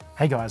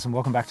Hey guys, and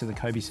welcome back to the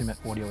Kobe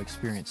Simmet Audio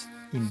Experience.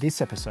 In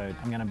this episode,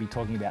 I'm going to be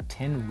talking about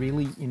 10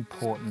 really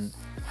important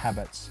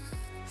habits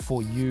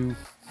for you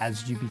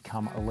as you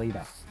become a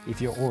leader.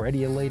 If you're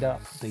already a leader,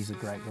 these are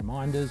great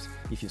reminders.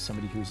 If you're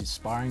somebody who's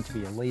aspiring to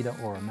be a leader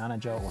or a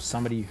manager or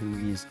somebody who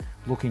is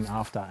looking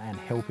after and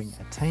helping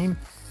a team,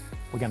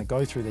 we're going to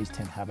go through these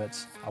 10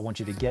 habits. I want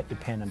you to get your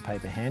pen and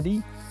paper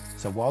handy.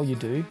 So while you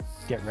do,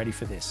 get ready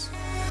for this.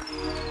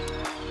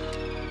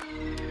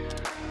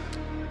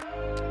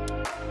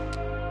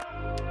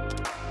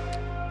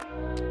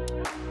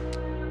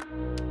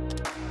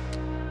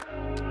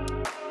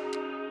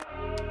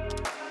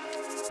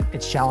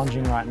 It's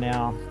challenging right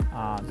now,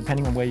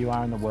 depending on where you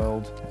are in the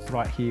world.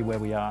 Right here where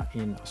we are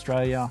in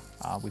Australia,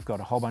 we've got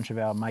a whole bunch of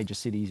our major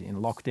cities in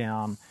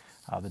lockdown.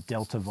 The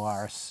Delta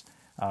virus,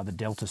 the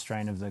Delta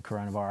strain of the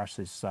coronavirus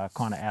is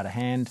kind of out of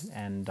hand,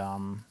 and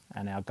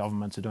our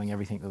governments are doing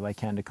everything that they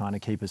can to kind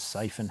of keep us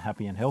safe and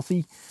happy and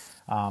healthy.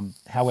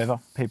 However,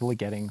 people are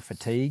getting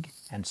fatigue,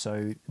 and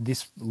so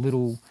this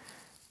little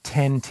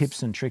 10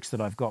 tips and tricks that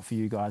I've got for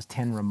you guys,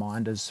 10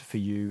 reminders for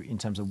you in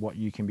terms of what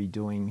you can be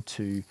doing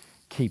to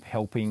keep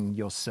helping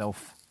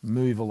yourself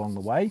move along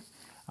the way.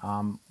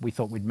 We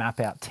thought we'd map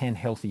out 10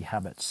 healthy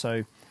habits.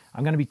 So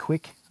I'm going to be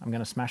quick. I'm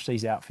going to smash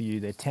these out for you.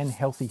 They're 10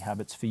 healthy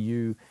habits for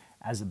you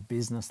as a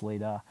business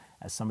leader,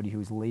 as somebody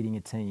who is leading a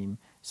team,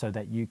 so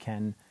that you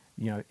can,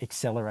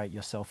 accelerate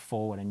yourself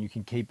forward and you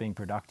can keep being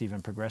productive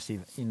and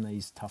progressive in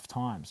these tough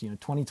times.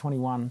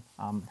 2021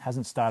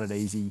 hasn't started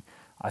easy.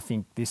 I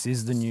think this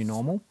is the new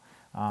normal.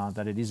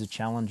 That it is a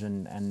challenge,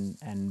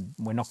 and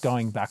we're not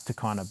going back to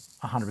kind of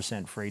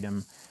 100%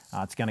 freedom.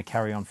 It's going to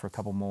carry on for a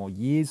couple more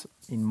years,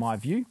 in my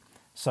view.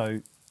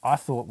 So I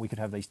thought we could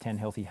have these 10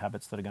 healthy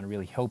habits that are going to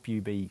really help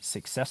you be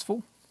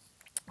successful.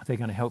 They're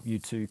going to help you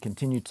to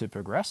continue to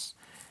progress,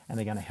 and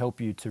they're going to help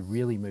you to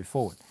really move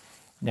forward.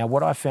 Now,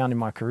 what I found in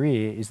my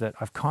career is that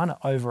I've kind of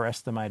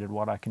overestimated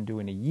what I can do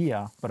in a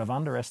year, but I've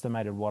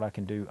underestimated what I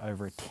can do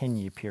over a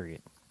 10-year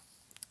period.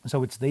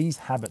 So it's these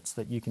habits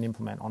that you can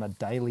implement on a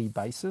daily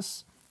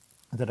basis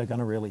that are going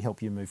to really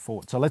help you move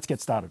forward. So let's get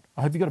started.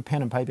 I hope you've got a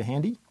pen and paper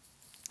handy.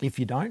 If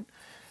you don't,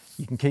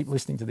 you can keep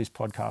listening to this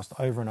podcast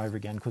over and over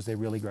again because they're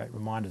really great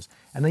reminders.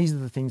 And these are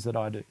the things that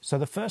I do. So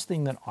the first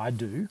thing that I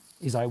do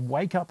is I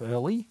wake up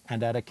early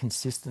and at a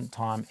consistent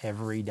time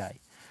every day.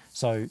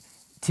 So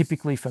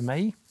typically for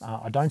me,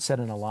 I don't set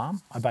an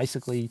alarm. I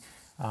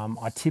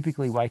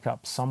typically wake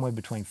up somewhere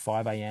between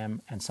 5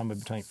 a.m. and somewhere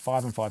between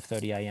 5 and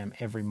 5:30 a.m.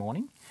 every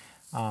morning.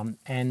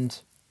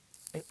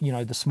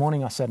 This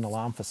morning I set an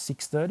alarm for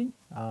 6:30,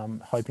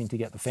 hoping to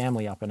get the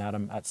family up and at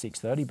them at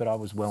 6:30, but I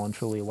was well and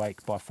truly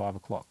awake by 5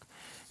 o'clock.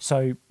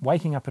 So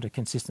waking up at a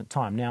consistent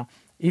time. Now,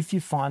 if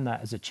you find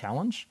that as a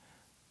challenge,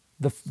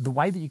 the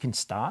way that you can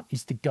start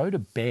is to go to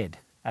bed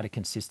at a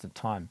consistent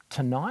time.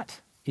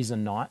 Tonight is a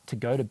night to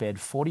go to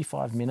bed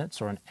 45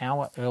 minutes or an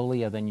hour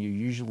earlier than you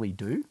usually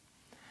do,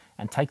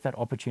 and take that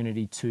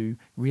opportunity to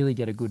really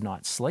get a good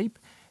night's sleep.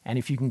 And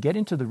if you can get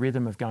into the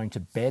rhythm of going to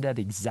bed at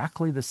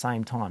exactly the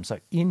same time, so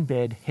in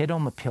bed, head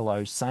on the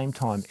pillow, same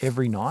time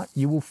every night,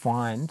 you will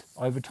find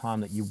over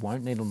time that you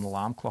won't need an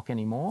alarm clock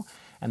anymore,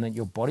 and that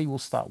your body will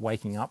start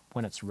waking up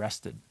when it's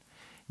rested.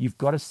 You've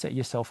got to set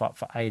yourself up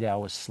for 8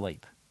 hours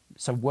sleep.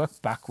 So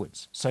work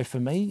backwards. So for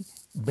me,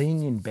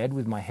 being in bed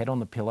with my head on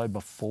the pillow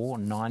before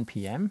 9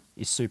 p.m.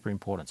 is super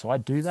important. So I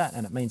do that,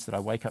 and it means that I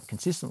wake up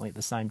consistently at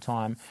the same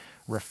time,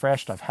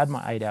 refreshed. I've had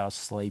my 8 hours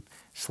sleep.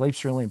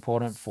 Sleep's really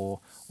important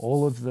for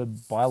all of the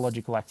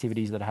biological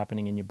activities that are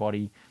happening in your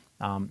body,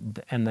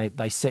 and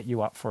they set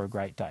you up for a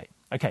great day.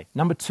 Okay,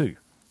 number 2,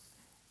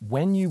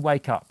 when you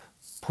wake up,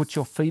 put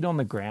your feet on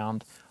the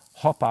ground,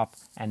 hop up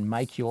and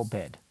make your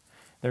bed.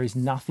 There is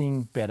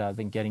nothing better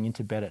than getting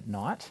into bed at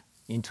night,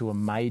 into a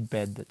made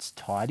bed that's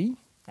tidy,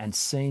 and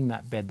seeing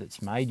that bed that's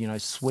made,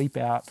 sweep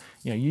out,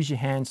 use your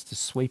hands to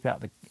sweep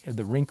out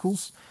the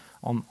wrinkles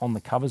on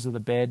the covers of the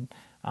bed.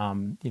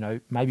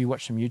 Maybe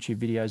watch some YouTube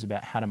videos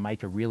about how to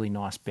make a really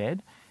nice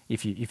bed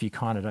if you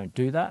kind of don't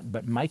do that.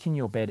 But making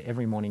your bed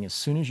every morning as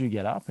soon as you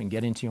get up and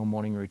get into your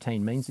morning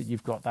routine means that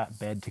you've got that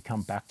bed to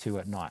come back to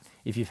at night.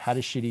 If you've had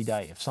a shitty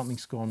day, if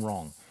something's gone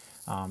wrong,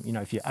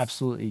 if you're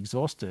absolutely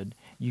exhausted,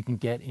 you can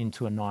get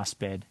into a nice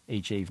bed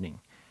each evening.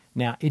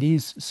 Now, it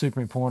is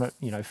super important,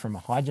 from a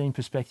hygiene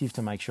perspective,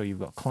 to make sure you've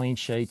got clean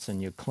sheets and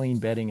your clean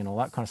bedding and all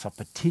that kind of stuff,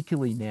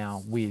 particularly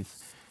now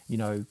with,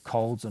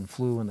 colds and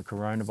flu and the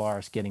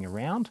coronavirus getting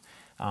around.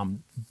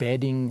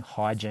 Bedding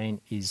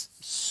hygiene is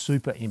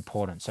super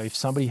important. So if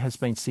somebody has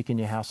been sick in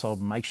your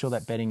household, make sure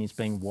that bedding is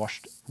being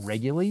washed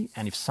regularly.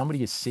 And if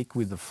somebody is sick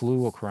with the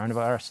flu or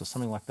coronavirus or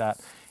something like that,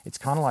 it's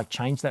kind of like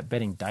change that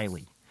bedding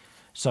daily.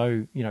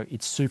 So,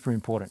 it's super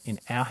important. In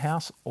our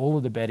house, all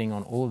of the bedding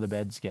on all of the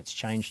beds gets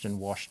changed and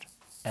washed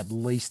at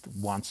least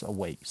once a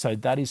week. So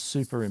that is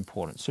super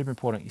important. Super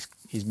important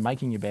is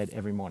making your bed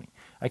every morning.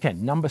 Okay,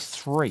 number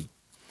 3,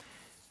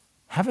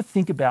 have a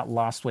think about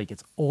last week.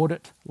 It's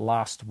audit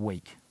last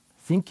week.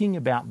 Thinking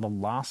about the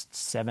last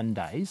 7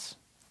 days,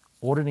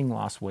 auditing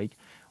last week,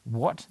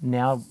 what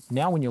now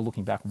when you're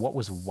looking back, what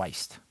was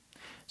waste?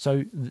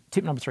 So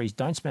tip number 3 is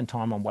don't spend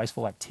time on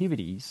wasteful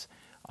activities.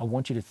 I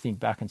want you to think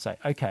back and say,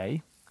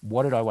 okay,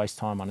 what did I waste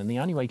time on? And the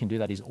only way you can do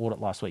that is audit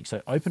last week. So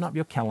open up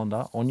your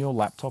calendar on your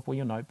laptop or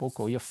your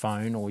notebook or your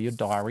phone or your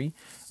diary,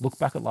 look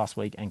back at last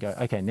week and go,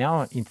 okay,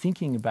 now in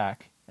thinking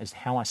back as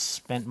how I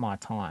spent my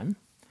time,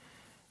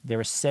 there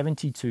are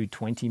 72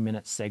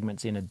 20-minute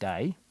segments in a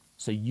day.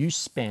 So you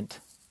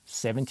spent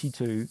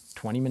 72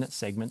 20-minute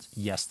segments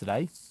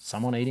yesterday.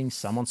 Some on eating,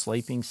 some on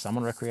sleeping, some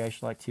on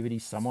recreational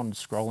activities, some on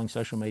scrolling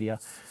social media,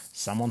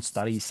 some on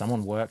studies, some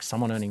on work,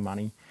 some on earning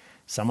money,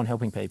 some on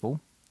helping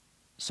people.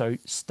 So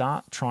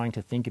start trying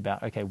to think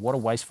about, okay, what are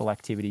wasteful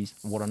activities?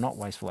 What are not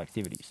wasteful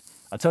activities?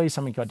 I'll tell you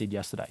something I did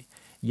yesterday.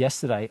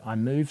 Yesterday, I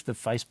moved the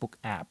Facebook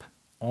app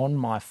on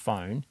my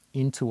phone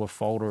into a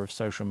folder of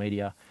social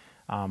media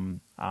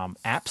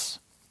apps,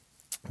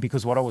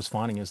 because what I was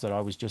finding is that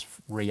I was just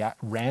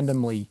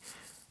randomly,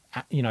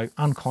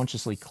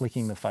 unconsciously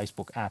clicking the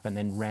Facebook app and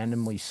then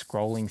randomly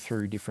scrolling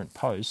through different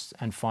posts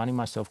and finding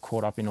myself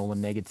caught up in all the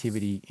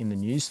negativity in the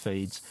news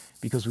feeds,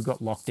 because we've got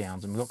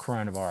lockdowns and we've got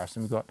coronavirus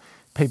and we've got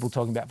people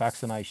talking about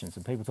vaccinations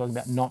and people talking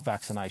about not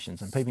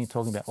vaccinations and people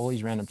talking about all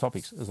these random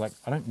topics. It's like,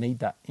 I don't need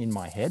that in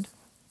my head.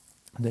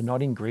 They're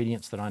not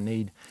ingredients that I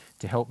need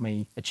to help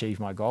me achieve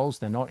my goals.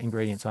 They're not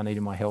ingredients I need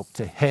in my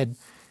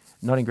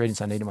not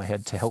ingredients I need in my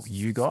head to help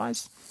you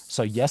guys.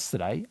 So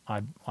yesterday,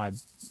 I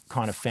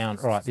kind of found,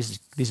 all right, this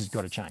has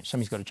got to change.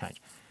 Something's got to change.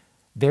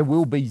 There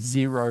will be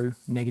zero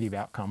negative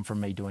outcome from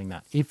me doing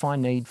that. If I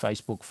need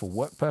Facebook for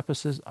work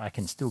purposes, I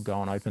can still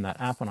go and open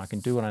that app and I can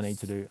do what I need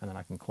to do and then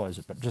I can close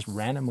it. But just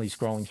randomly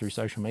scrolling through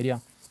social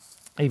media,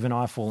 even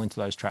I fall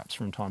into those traps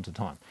from time to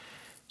time.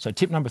 So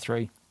tip number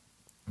 3,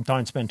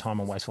 don't spend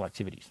time on wasteful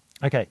activities.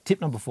 Okay, tip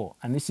number 4,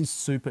 and this is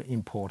super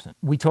important.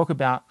 We talk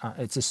about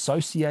it's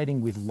associating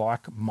with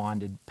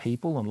like-minded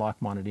people and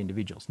like-minded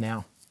individuals.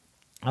 Now,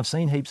 I've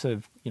seen heaps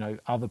of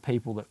other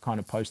people that kind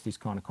of post this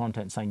kind of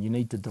content saying you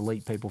need to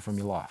delete people from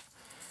your life.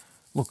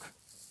 Look,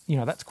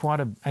 that's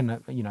quite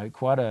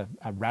a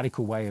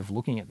radical way of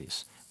looking at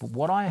this. But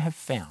what I have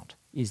found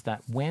is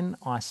that when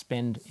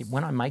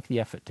I make the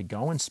effort to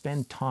go and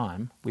spend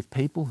time with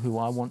people who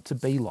I want to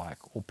be like,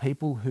 or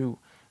people who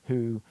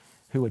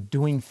are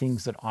doing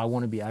things that I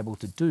want to be able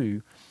to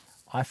do,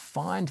 I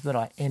find that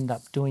I end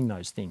up doing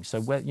those things.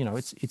 So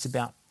it's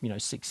about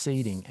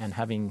succeeding and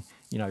having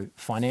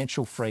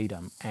financial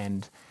freedom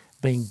and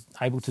being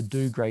able to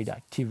do great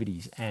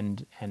activities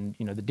and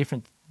the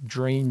different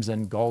dreams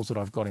and goals that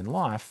I've got in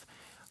life.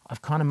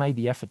 I've kind of made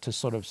the effort to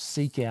sort of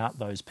seek out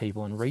those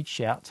people and reach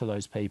out to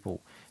those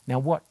people. Now,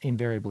 what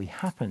invariably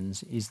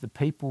happens is the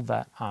people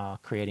that are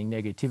creating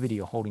negativity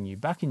or holding you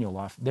back in your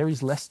life, there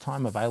is less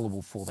time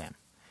available for them,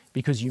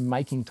 because you're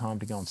making time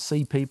to go and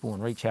see people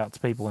and reach out to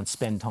people and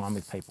spend time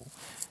with people.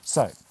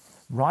 So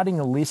writing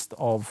a list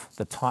of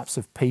the types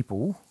of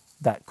people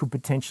that could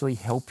potentially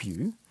help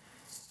you,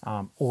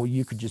 or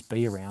you could just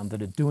be around,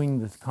 that are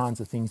doing the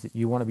kinds of things that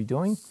you want to be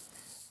doing,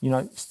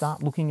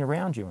 start looking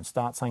around you and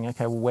start saying,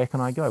 okay, well, where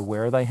can I go?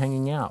 Where are they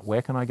hanging out?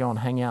 Where can I go and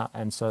hang out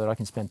and so that I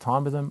can spend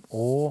time with them?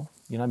 Or,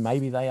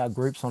 maybe they are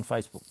groups on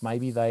Facebook.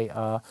 Maybe they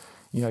are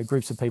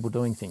groups of people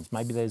doing things.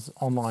 Maybe there's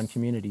online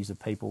communities of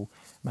people.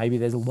 Maybe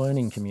there's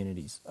learning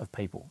communities of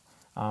people.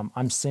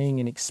 I'm seeing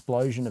an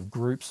explosion of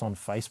groups on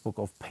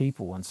Facebook of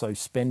people. And so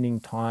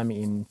spending time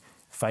in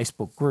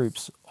Facebook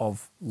groups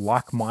of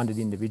like-minded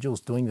individuals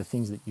doing the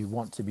things that you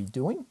want to be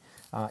doing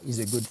is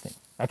a good thing.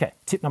 Okay,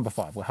 tip number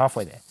 5. We're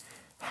halfway there.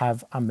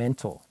 Have a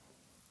mentor.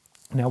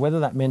 Now, whether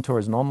that mentor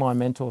is an online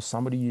mentor,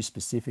 somebody you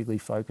specifically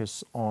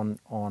focus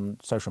on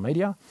social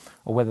media,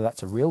 or whether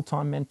that's a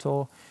real-time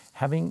mentor,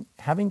 having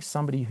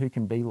somebody who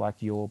can be like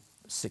your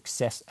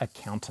success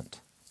accountant,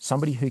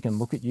 somebody who can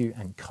look at you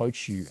and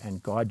coach you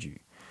and guide you.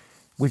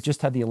 We've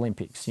just had the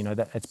Olympics,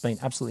 that it's been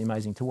absolutely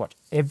amazing to watch.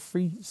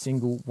 Every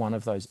single one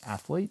of those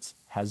athletes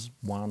has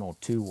 1 or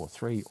 2 or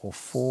 3 or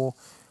 4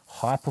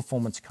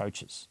 high-performance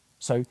coaches.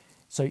 So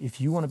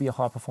if you want to be a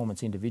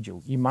high-performance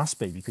individual, you must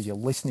be, because you're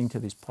listening to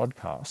this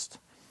podcast,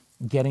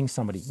 getting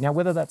somebody. Now,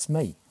 whether it's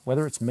me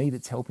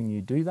that's helping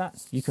you do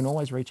that, you can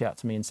always reach out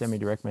to me and send me a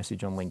direct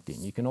message on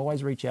LinkedIn. You can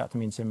always reach out to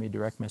me and send me a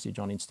direct message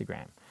on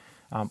Instagram.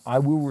 I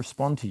will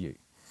respond to you.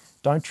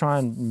 Don't try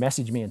and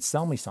message me and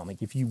sell me something.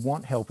 If you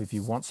want help, if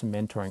you want some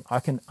mentoring,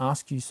 I can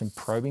ask you some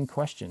probing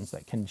questions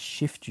that can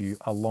shift you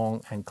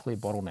along and clear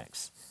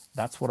bottlenecks.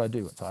 That's what I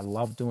do. I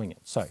love doing it.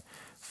 So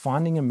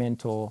finding a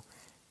mentor,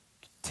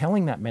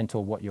 telling that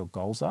mentor what your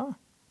goals are,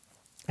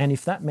 and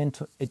if that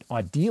mentor,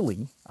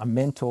 ideally a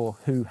mentor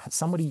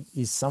somebody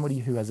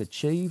who has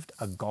achieved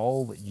a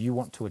goal that you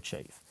want to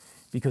achieve,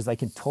 because they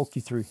can talk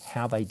you through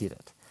how they did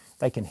it.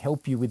 They can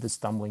help you with the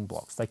stumbling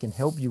blocks. They can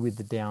help you with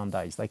the down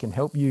days. They can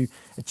help you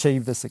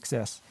achieve the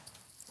success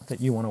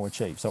that you want to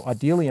achieve. So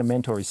ideally, a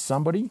mentor is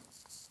somebody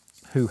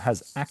who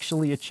has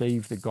actually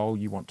achieved the goal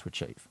you want to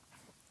achieve.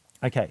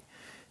 Okay,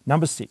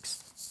 number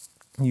 6,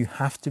 you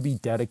have to be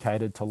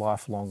dedicated to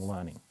lifelong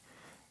learning.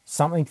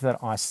 Something that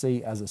I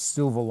see as a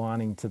silver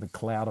lining to the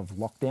cloud of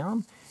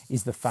lockdown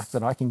is the fact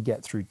that I can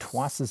get through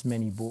twice as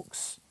many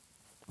books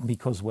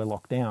because we're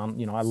locked down.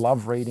 You know, I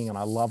love reading and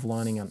I love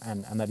learning,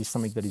 and that is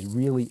something that is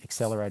really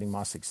accelerating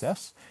my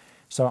success.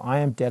 So I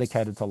am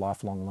dedicated to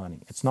lifelong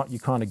learning. It's not you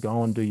kind of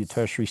go and do your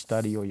tertiary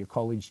study or your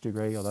college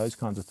degree or those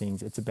kinds of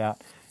things. It's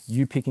about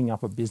you picking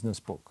up a business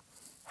book,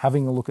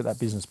 having a look at that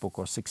business book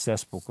or a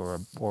success book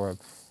or a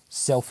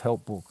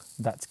self-help book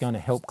that's going to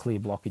help clear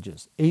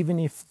blockages. Even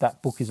if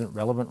that book isn't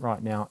relevant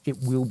right now, it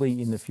will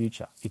be in the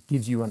future. It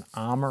gives you an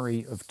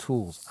armory of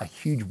tools, a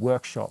huge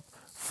workshop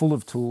full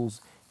of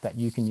tools that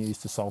you can use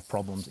to solve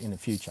problems in the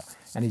future,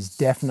 and is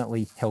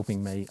definitely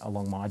helping me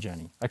along my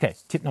journey. Okay,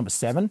 tip number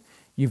 7,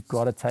 you've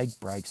got to take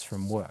breaks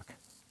from work.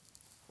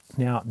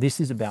 Now, this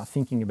is about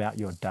thinking about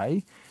your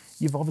day.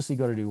 You've obviously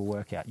got to do a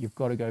workout. You've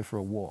got to go for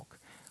a walk.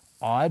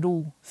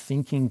 Idle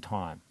thinking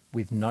time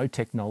with no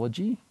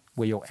technology,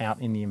 where you're out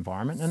in the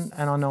environment,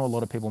 and I know a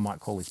lot of people might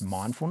call this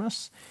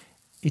mindfulness.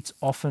 It's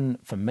often,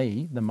 for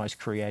me, the most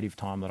creative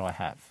time that I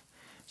have.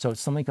 So it's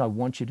something I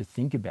want you to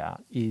think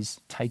about, is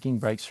taking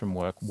breaks from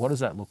work. What does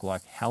that look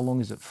like? How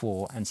long is it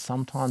for? And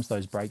sometimes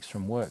those breaks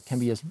from work can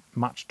be as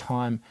much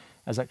time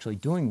as actually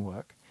doing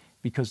work,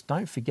 because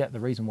don't forget, the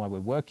reason why we're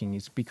working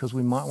is because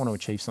we might want to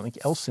achieve something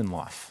else in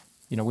life.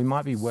 You know, we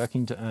might be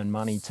working to earn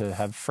money to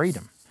have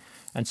freedom.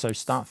 And so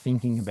start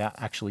thinking about,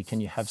 actually,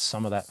 can you have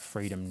some of that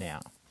freedom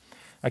now?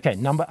 Okay,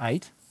 number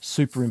 8,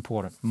 super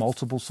important,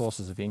 multiple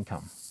sources of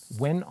income.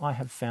 When I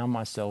have found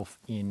myself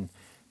in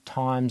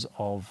times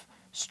of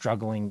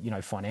struggling, you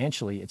know,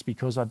 financially, it's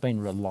because I've been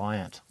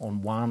reliant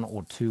on 1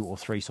 or 2 or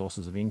 3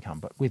 sources of income.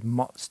 But with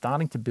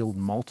starting to build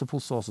multiple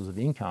sources of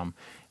income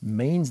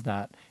means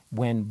that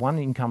when one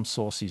income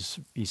source is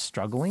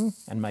struggling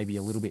and maybe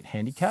a little bit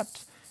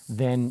handicapped,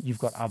 then you've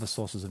got other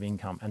sources of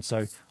income. And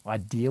so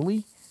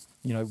ideally,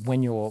 you know,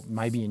 when you're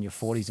maybe in your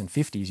 40s and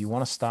 50s, you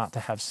want to start to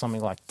have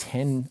something like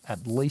 10,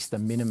 at least a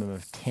minimum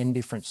of 10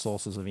 different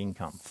sources of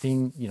income.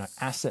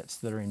 Assets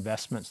that are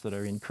investments that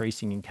are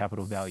increasing in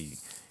capital value,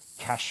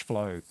 cash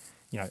flow,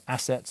 you know,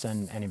 assets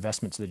and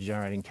investments that are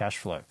generating cash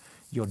flow.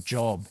 Your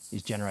job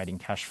is generating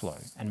cash flow,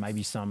 and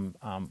maybe some,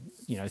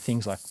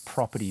 things like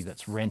property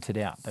that's rented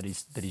out that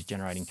is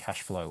generating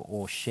cash flow,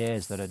 or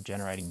shares that are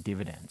generating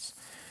dividends.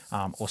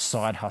 Or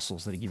side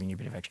hustles that are giving you a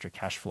bit of extra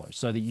cash flow,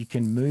 so that you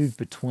can move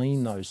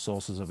between those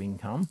sources of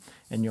income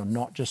and you're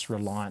not just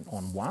reliant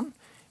on one.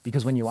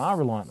 Because when you are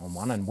reliant on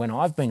one, and when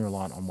I've been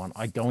reliant on one,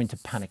 I go into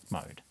panic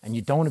mode. And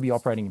you don't want to be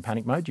operating in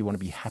panic mode. You want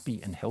to be happy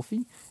and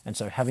healthy. And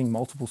so having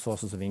multiple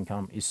sources of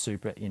income is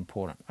super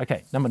important.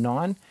 Okay, number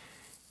 9,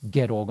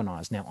 get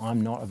organized. Now,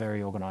 I'm not a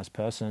very organized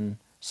person.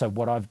 So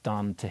what I've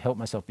done to help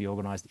myself be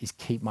organized is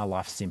keep my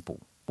life simple.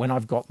 When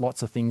I've got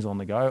lots of things on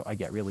the go, I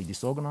get really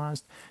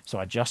disorganized. So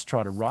I just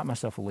try to write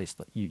myself a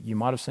list. You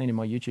might have seen in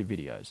my YouTube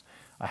videos,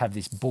 I have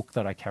this book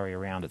that I carry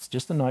around. It's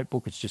just a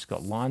notebook. It's just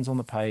got lines on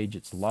the page.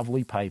 It's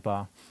lovely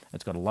paper.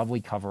 It's got a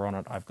lovely cover on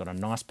it. I've got a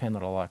nice pen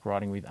that I like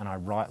writing with, and I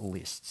write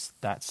lists.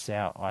 That's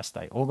how I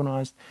stay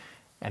organized.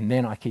 And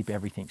then I keep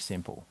everything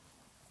simple.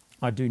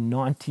 I do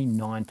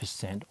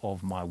 99%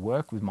 of my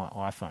work with my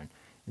iPhone.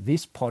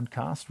 This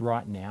podcast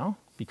right now,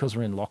 because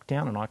we're in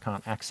lockdown and I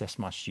can't access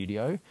my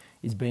studio,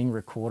 is being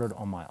recorded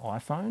on my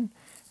iPhone,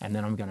 and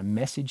then I'm going to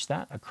message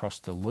that across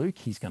to Luke.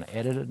 He's going to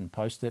edit it and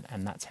post it,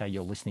 and that's how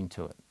you're listening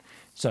to it.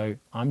 So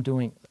I'm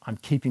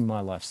keeping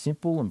my life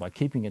simple, and by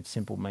keeping it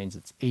simple means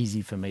it's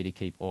easy for me to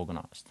keep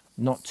organized.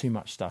 Not too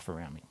much stuff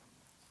around me.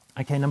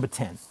 Okay, number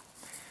 10,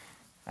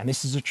 and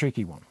this is a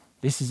tricky one.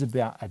 This is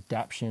about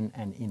adaptation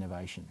and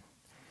innovation.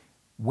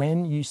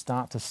 When you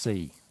start to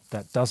see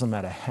that doesn't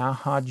matter how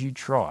hard you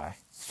try,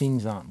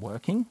 things aren't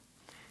working,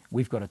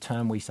 we've got a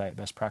term we say at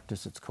Best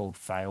Practice, it's called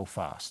fail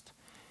fast.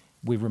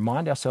 We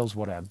remind ourselves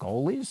what our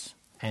goal is,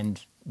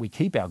 and we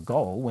keep our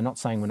goal. We're not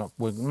saying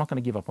we're not going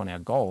to give up on our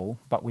goal,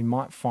 but we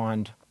might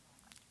find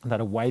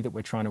that a way that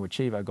we're trying to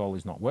achieve our goal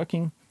is not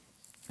working,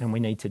 and we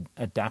need to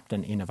adapt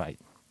and innovate.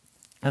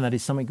 And that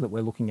is something that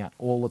we're looking at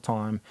all the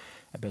time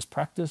at Best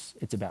Practice.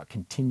 It's about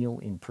continual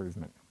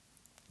improvement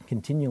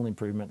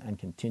and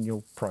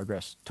continual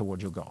progress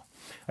towards your goal.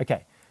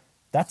 Okay,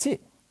 that's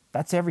it.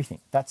 That's everything.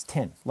 That's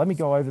 10. Let me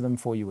go over them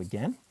for you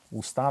again.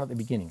 We'll start at the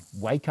beginning.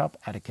 Wake up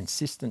at a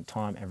consistent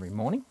time every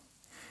morning.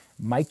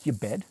 Make your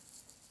bed.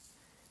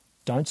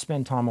 Don't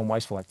spend time on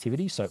wasteful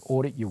activities. So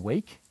audit your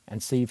week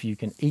and see if you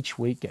can each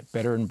week get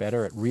better and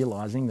better at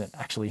realizing that,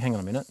 actually, hang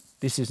on a minute,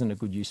 this isn't a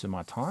good use of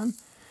my time.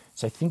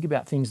 So think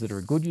about things that are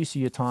a good use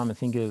of your time, and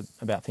think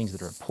about things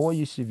that are a poor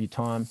use of your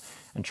time,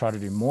 and try to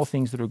do more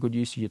things that are a good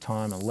use of your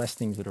time and less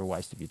things that are a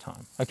waste of your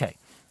time. Okay,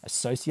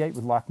 associate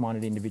with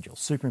like-minded individuals,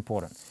 super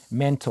important.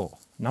 Mentor,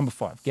 number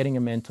 5, getting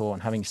a mentor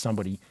and having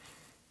somebody.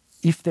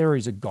 If there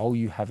is a goal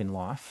you have in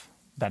life,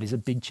 that is a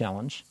big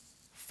challenge.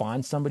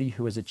 Find somebody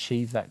who has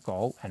achieved that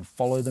goal and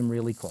follow them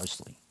really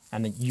closely,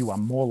 and then you are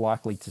more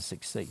likely to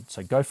succeed.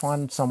 So go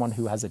find someone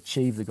who has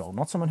achieved the goal,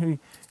 not someone who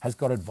has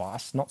got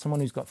advice, not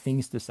someone who's got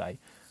things to say.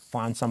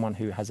 Find someone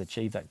who has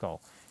achieved that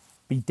goal.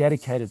 Be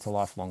dedicated to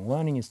lifelong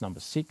learning is number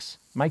 6.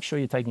 Make sure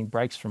you're taking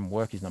breaks from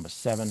work is number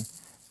 7.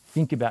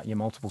 think about your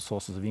multiple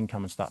sources of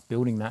income and start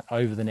building that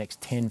over the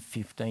next 10,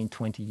 15,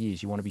 20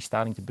 years. You want to be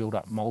starting to build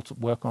up,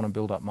 work on and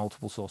build up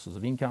multiple sources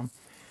of income.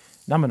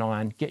 Number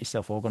 9, get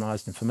yourself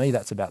organized. And for me,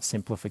 that's about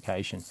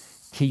simplification.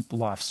 Keep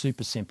life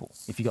super simple.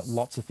 If you've got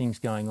lots of things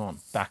going on,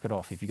 back it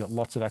off. If you've got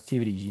lots of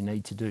activities you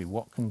need to do,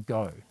 what can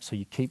go? So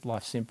you keep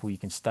life simple, you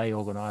can stay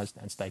organized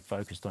and stay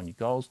focused on your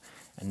goals.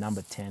 And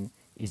number 10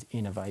 is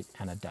innovate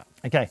and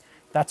adapt. Okay,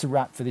 that's a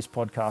wrap for this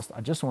podcast.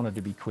 I just wanted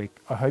to be quick.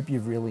 I hope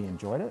you've really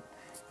enjoyed it.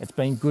 It's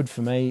been good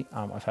for me.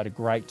 I've had a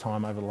great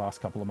time over the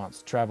last couple of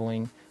months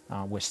traveling.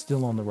 We're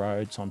still on the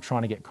road, so I'm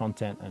trying to get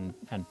content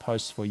and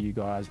posts for you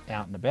guys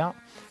out and about.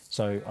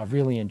 So I've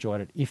really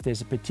enjoyed it. If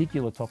there's a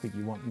particular topic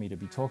you want me to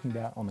be talking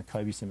about on the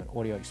Kobe Simmet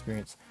audio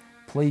experience,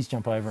 please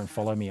jump over and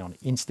follow me on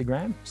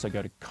Instagram. So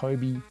go to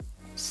Kobe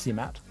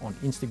Simmet on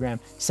Instagram,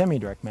 send me a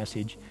direct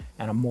message,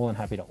 and I'm more than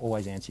happy to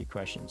always answer your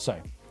questions.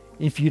 So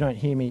if you don't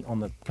hear me on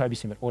the Kobe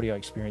Simmet audio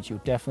experience, you'll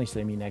definitely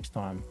see me next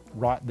time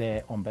right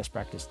there on Best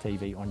Practice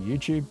TV on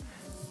YouTube.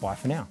 Bye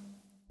for now.